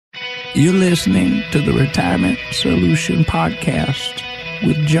You're listening to the Retirement Solution Podcast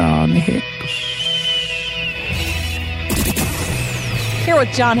with John Hicks. Here with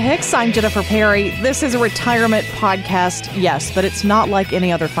John Hicks, I'm Jennifer Perry. This is a retirement podcast, yes, but it's not like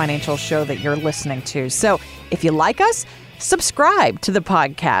any other financial show that you're listening to. So if you like us, subscribe to the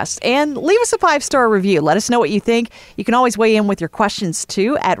podcast and leave us a 5-star review. Let us know what you think. You can always weigh in with your questions,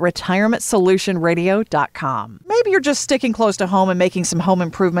 too, at retirementsolutionradio.com. Maybe you're just sticking close to home and making some home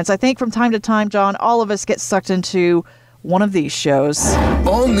improvements. I think from time to time, John, all of us get sucked into one of these shows.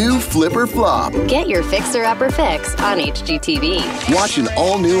 All new Flip or Flop. Get your fixer-upper fix on HGTV. Watch an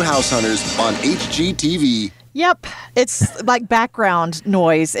all-new House Hunters on HGTV. Yep, it's like background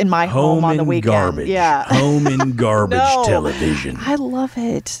noise in my home on the weekend. Garbage. Yeah, home and garbage television. I love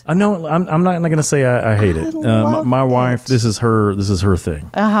it. I know. I'm not going to say I hate it. My wife, this is her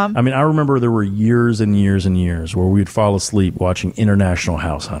thing. I mean, I remember there were years and years and years where we'd fall asleep watching International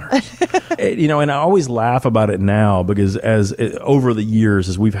House Hunters. And I always laugh about it now because over the years,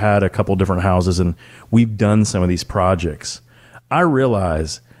 as we've had a couple different houses and we've done some of these projects, I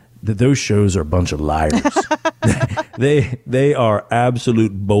realize that those shows are a bunch of liars. They are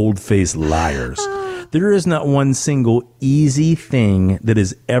absolute bold-faced liars. There is not one single easy thing that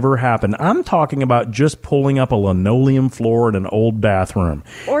has ever happened. I'm talking about just pulling up a linoleum floor in an old bathroom.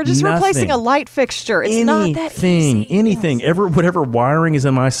 Or just replacing a light fixture. It's not that easy. Anything. Yes. Whatever wiring is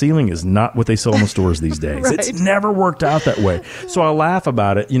in my ceiling is not what they sell in the stores these days. Right. It's never worked out that way. So I laugh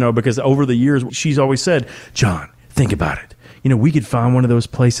about it, because over the years, she's always said, John, think about it. We could find one of those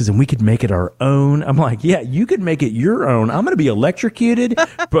places and we could make it our own. I'm like, yeah, you could make it your own. I'm going to be electrocuted,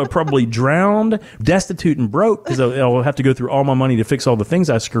 probably drowned, destitute and broke because I'll have to go through all my money to fix all the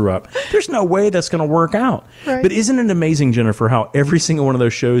things I screw up. There's no way that's going to work out. Right. But isn't it amazing, Jennifer, how every single one of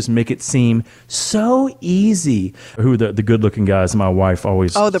those shows make it seem so easy? Who the good-looking guys my wife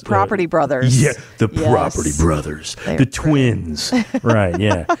always... Oh, the Property Brothers. Yeah, the Property Brothers. The twins. Right,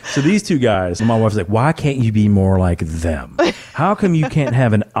 yeah. So these two guys, my wife's like, why can't you be more like them? How come you can't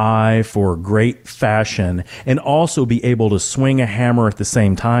have an eye for great fashion and also be able to swing a hammer at the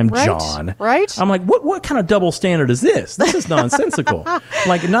same time, John? Right. I'm like, what kind of double standard is this? This is nonsensical.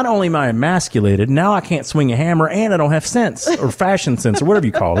 Like, not only am I emasculated, now I can't swing a hammer and I don't have sense or fashion sense or whatever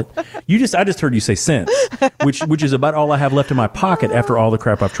you call it. I just heard you say sense, which is about all I have left in my pocket after all the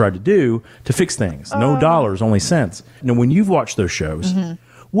crap I've tried to do to fix things. No dollars, only cents. When you've watched those shows,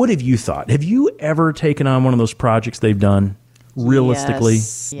 what have you thought? Have you ever taken on one of those projects they've done? Realistically,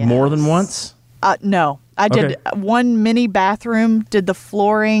 yes. More than once? No. I did one mini bathroom, did the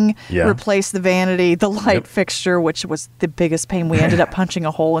flooring, replaced the vanity, the light fixture, which was the biggest pain. We ended up punching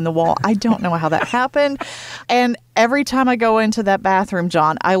a hole in the wall. I don't know how that happened. And every time I go into that bathroom,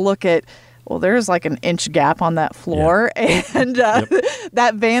 John, I look at, well, there's like an inch gap on that floor, and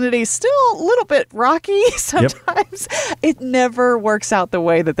that vanity's still a little bit rocky sometimes. It never works out the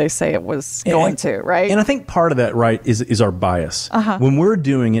way that they say it was going to, right? And I think part of that, right, is our bias. When we're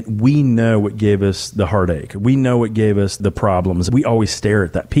doing it, we know what gave us the heartache. We know what gave us the problems. We always stare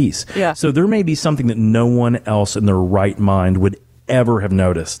at that piece. Yeah. So there may be something that no one else in their right mind would ever have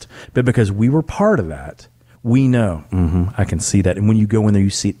noticed, but because we were part of that, we know, I can see that. And when you go in there, you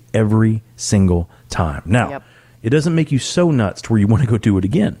see it every single time. Now, it doesn't make you so nuts to where you want to go do it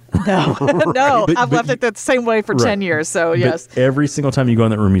again. No, no. I've left it the same way for 10 years, so yes. But every single time you go in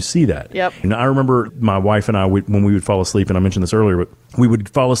that room, you see that. Yep. And I remember my wife and I, when we would fall asleep, and I mentioned this earlier, but we would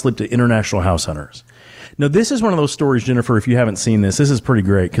fall asleep to International House Hunters. Now, this is one of those stories, Jennifer, if you haven't seen this is pretty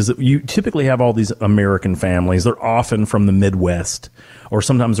great because you typically have all these American families. They're often from the Midwest or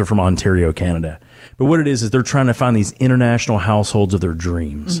sometimes they're from Ontario, Canada. But what it is they're trying to find these international households of their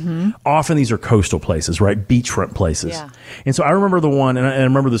dreams. Often these are coastal places, right? Beachfront places. Yeah. And so I remember the one, and I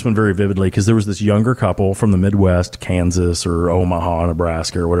remember this one very vividly because there was this younger couple from the Midwest, Kansas or Omaha,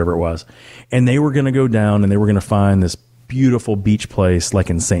 Nebraska or whatever it was. And they were going to go down and they were going to find this beautiful beach place like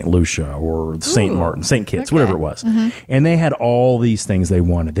in St. Lucia or St. Martin, St. Kitts, whatever it was. And they had all these things they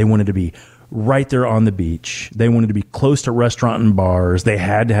wanted. They wanted to be right there on the beach. They wanted to be close to restaurant and bars. They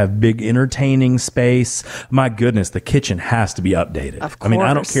had to have big entertaining space. My goodness, the kitchen has to be updated. Of course. I mean,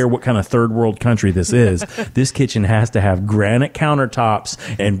 I don't care what kind of third world country this is. This kitchen has to have granite countertops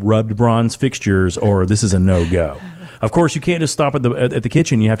and rubbed bronze fixtures or this is a no-go. Of course, you can't just stop at the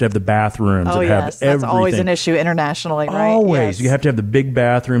kitchen. You have to have the bathrooms that have everything. That's always an issue internationally, right? Always. Yes. You have to have the big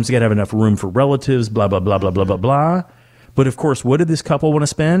bathrooms. You got to have enough room for relatives, blah, blah, blah, blah, blah, blah, blah. But of course, what did this couple want to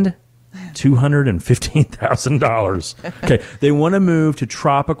spend? $215,000. Okay, they want to move to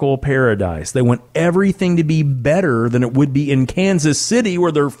tropical paradise. They want everything to be better than it would be in Kansas City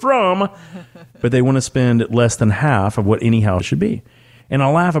where they're from, but they want to spend less than half of what any house should be. And I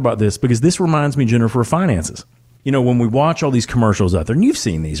laugh about this because this reminds me, Jennifer, of finances. You know, when we watch all these commercials out there, and you've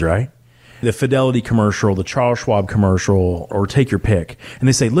seen these, right? The Fidelity commercial, the Charles Schwab commercial, or take your pick. And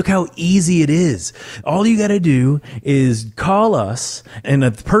they say, look how easy it is. All you got to do is call us, and a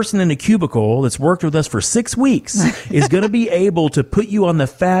person in a cubicle that's worked with us for 6 weeks is going to be able to put you on the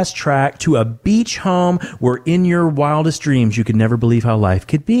fast track to a beach home where in your wildest dreams you could never believe how life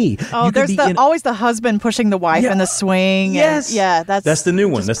could be. Oh, there's always the husband pushing the wife in the swing. Yes. And, that's the new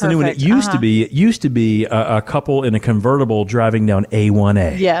one. That's perfect. The new one. It used to be a couple in a convertible driving down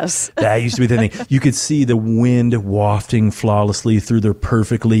A1A. Yes. That used to be the thing. You could see the wind wafting flawlessly through their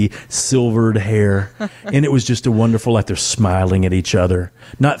perfectly silvered hair. And it was just a wonderful, like they're smiling at each other,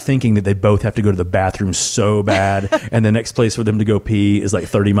 not thinking that they both have to go to the bathroom so bad. And the next place for them to go pee is like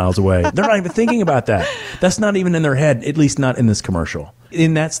 30 miles away. They're not even thinking about that. That's not even in their head, at least not in this commercial.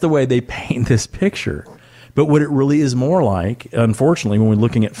 And that's the way they paint this picture. But what it really is more like, unfortunately, when we're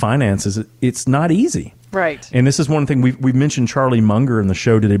looking at finances, it's not easy. Right. And this is one thing we've mentioned Charlie Munger in the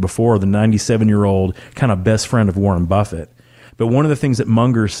show today before, the 97-year-old kind of best friend of Warren Buffett. But one of the things that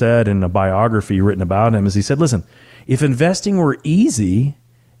Munger said in a biography written about him is he said, listen, if investing were easy,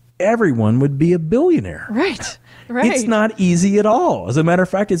 everyone would be a billionaire. Right. It's not easy at all. As a matter of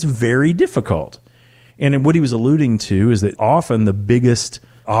fact, it's very difficult. And what he was alluding to is that often the biggest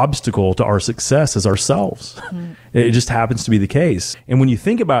obstacle to our success is ourselves. It just happens to be the case. And when you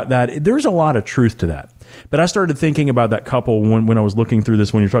think about that, there's a lot of truth to that. But I started thinking about that couple when I was looking through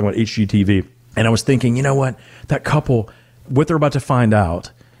this, when you're talking about HGTV, and I was thinking, you know what, that couple, what they're about to find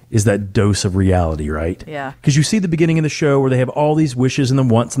out is that dose of reality, right? Yeah. Because you see the beginning of the show where they have all these wishes and the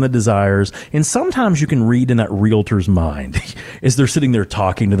wants and the desires, and sometimes you can read in that realtor's mind as they're sitting there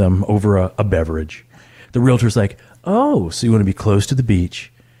talking to them over a beverage. The realtor's like, oh, so you want to be close to the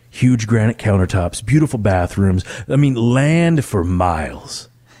beach, huge granite countertops, beautiful bathrooms, land for miles.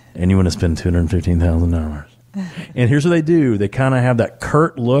 And you want to spend $215,000. And here's what they do. They kind of have that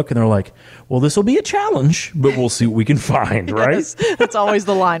curt look, and they're like, well, this will be a challenge, but we'll see what we can find, right? Yes, that's always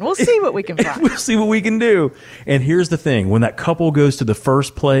the line. We'll see what we can find. We'll see what we can do. And here's the thing. When that couple goes to the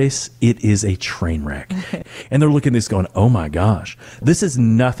first place, it is a train wreck. And they're looking at this going, oh my gosh, this is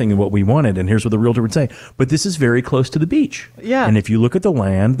nothing of what we wanted. And here's what the realtor would say, but this is very close to the beach. Yeah. And if you look at the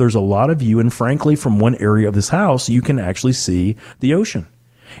land, there's a lot of view. And frankly, from one area of this house, you can actually see the ocean.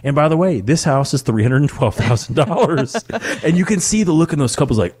 And by the way, this house is $312,000. And you can see the look in those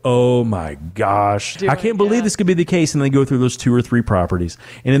couples like, oh my gosh, I can't believe this could be the case. And they go through those 2 or 3 properties.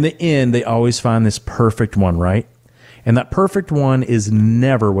 And in the end, they always find this perfect one, right? And that perfect one is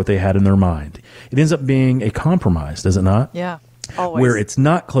never what they had in their mind. It ends up being a compromise, does it not? Yeah, always. Where it's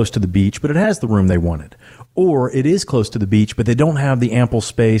not close to the beach, but it has the room they wanted. Or it is close to the beach, but they don't have the ample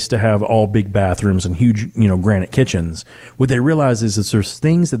space to have all big bathrooms and huge, granite kitchens. What they realize is that there's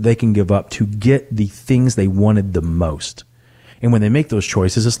things that they can give up to get the things they wanted the most. And when they make those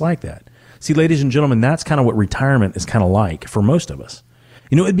choices, it's like that. See, ladies and gentlemen, that's kind of what retirement is kind of like for most of us.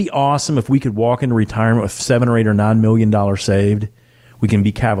 It'd be awesome if we could walk into retirement with $7 or $8 or $9 million saved. We can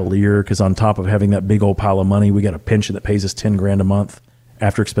be cavalier because on top of having that big old pile of money, we got a pension that pays us $10,000 a month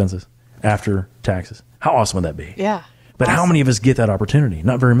after expenses, after taxes. How awesome would that be? Yeah. But how many of us get that opportunity?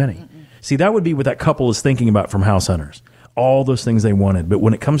 Not very many. See, that would be what that couple is thinking about from House Hunters. All those things they wanted. But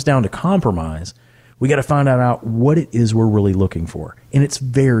when it comes down to compromise, we got to find out what it is we're really looking for. And it's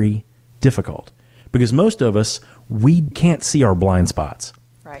very difficult because most of us, we can't see our blind spots.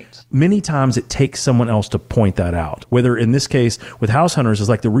 Right. Many times it takes someone else to point that out. Whether in this case with House Hunters is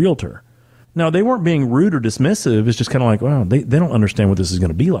like the realtor. Now, they weren't being rude or dismissive. It's just kind of like, wow, they don't understand what this is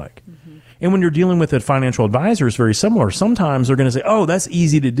going to be like. And when you're dealing with a financial advisor, it's very similar. Sometimes they're going to say, oh, that's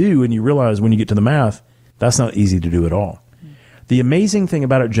easy to do. And you realize when you get to the math, that's not easy to do at all. The amazing thing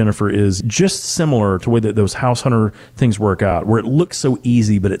about it, Jennifer, is just similar to the way that those House Hunter things work out, where it looks so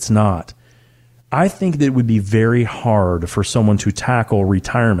easy, but it's not. I think that it would be very hard for someone to tackle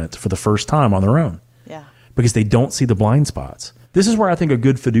retirement for the first time on their own. Yeah. Because they don't see the blind spots. This is where I think a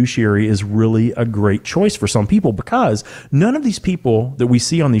good fiduciary is really a great choice for some people, because none of these people that we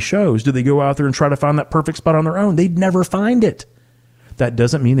see on these shows, do they go out there and try to find that perfect spot on their own? They'd never find it. That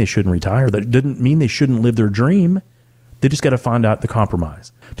doesn't mean they shouldn't retire. That doesn't mean they shouldn't live their dream. They just got to find out the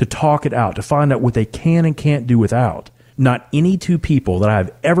compromise, to talk it out, to find out what they can and can't do without. Not any 2 people that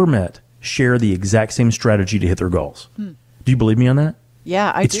I've ever met share the exact same strategy to hit their goals. Do you believe me on that?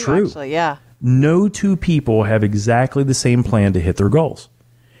 Yeah, It's true. Actually, yeah. No 2 people have exactly the same plan to hit their goals.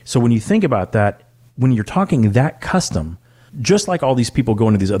 So when you think about that, when you're talking that custom, just like all these people go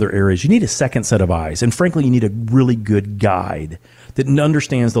into these other areas, you need a second set of eyes. And frankly, you need a really good guide that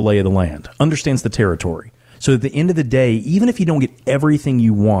understands the lay of the land, understands the territory. So at the end of the day, even if you don't get everything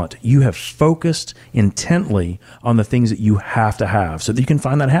you want, you have focused intently on the things that you have to have so that you can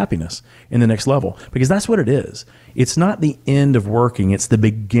find that happiness in the next level. Because that's what it is. It's not the end of working. It's the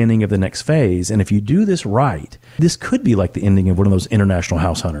beginning of the next phase. And if you do this right, this could be like the ending of one of those international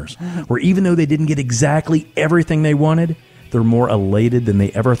house hunters, where even though they didn't get exactly everything they wanted, they're more elated than they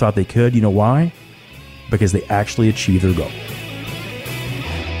ever thought they could. You know why? Because they actually achieved their goal.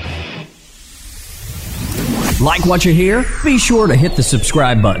 Like what you hear? Be sure to hit the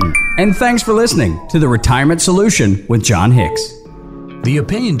subscribe button. And thanks for listening to The Retirement Solution with John Hicks. The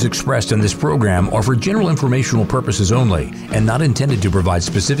opinions expressed in this program are for general informational purposes only and not intended to provide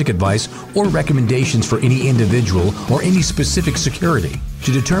specific advice or recommendations for any individual or any specific security.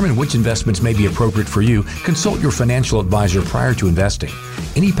 To determine which investments may be appropriate for you, consult your financial advisor prior to investing.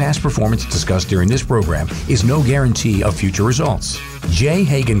 Any past performance discussed during this program is no guarantee of future results. J.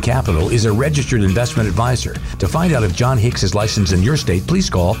 Hagan Capital is a registered investment advisor. To find out if John Hicks is licensed in your state, please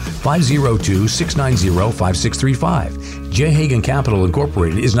call 502-690-5635. J. Hagan Capital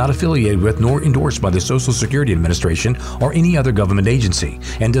Incorporated is not affiliated with nor endorsed by the Social Security Administration or any other government agency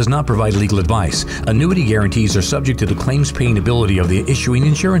and does not provide legal advice. Annuity guarantees are subject to the claims paying ability of the issuing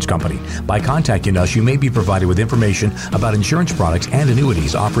insurance company. By contacting us, you may be provided with information about insurance products and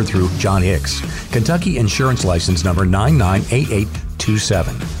annuities offered through John Hicks. Kentucky Insurance License Number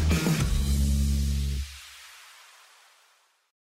 998827.